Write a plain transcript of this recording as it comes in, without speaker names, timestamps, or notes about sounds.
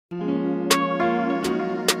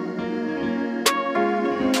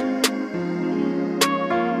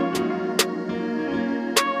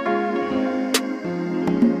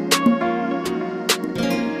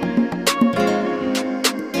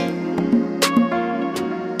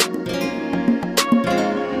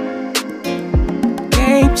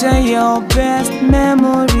Capture your best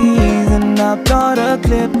memories and upload a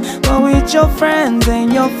clip. Go with your friends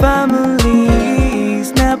and your family.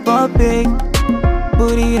 Snap a pic,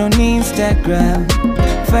 put it on Instagram,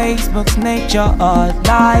 Facebook's nature art.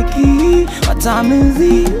 Like it, what time is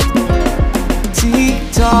it?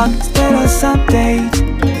 TikTok, status update,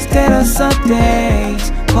 status update.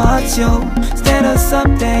 What's your status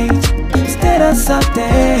update? Status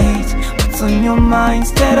update. What's on your mind?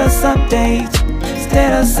 Status update,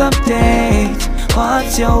 status update.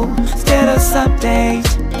 What's your status update?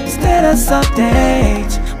 Status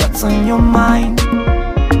update. What's on your mind?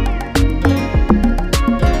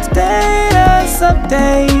 Status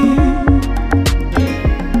update,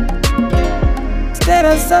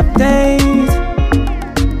 status update,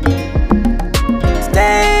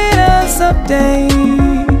 status update.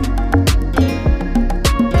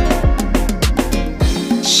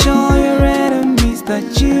 Show your enemies that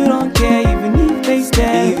you don't care, even if they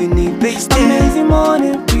stare. Amazing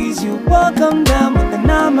morning breeze, you welcome them with the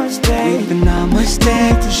namaste.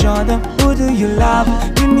 To show them who do you love,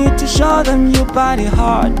 you need to show them you body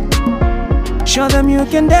hard. Show them you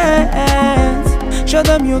can dance, show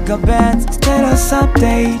them you got bands. Status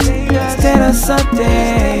update, status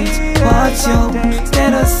update. What's your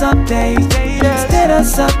status update?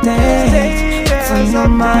 Status update. What's on your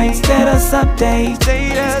mind? Status update,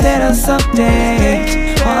 status update.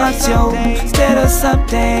 What's your status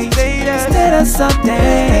update? Status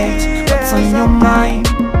update. What's on your mind?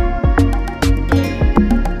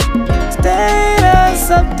 Status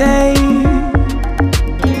update.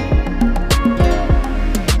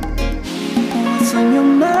 What's on your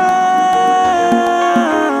mind?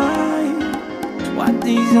 What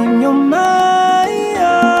is on your mind?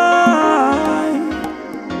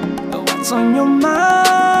 What's on your mind?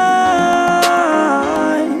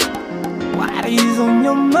 What is on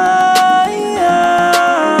your mind?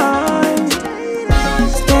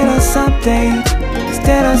 Status update,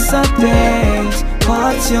 status update.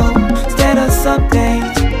 What's your status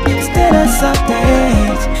update? Status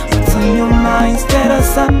update. What's on your mind?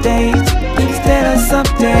 Status update, status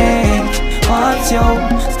update. What's your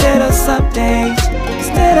status update?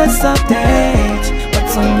 Status update.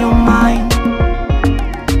 What's on your mind?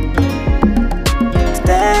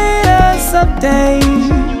 Status update,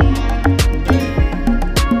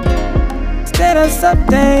 status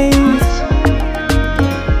update,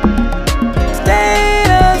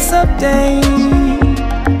 status update.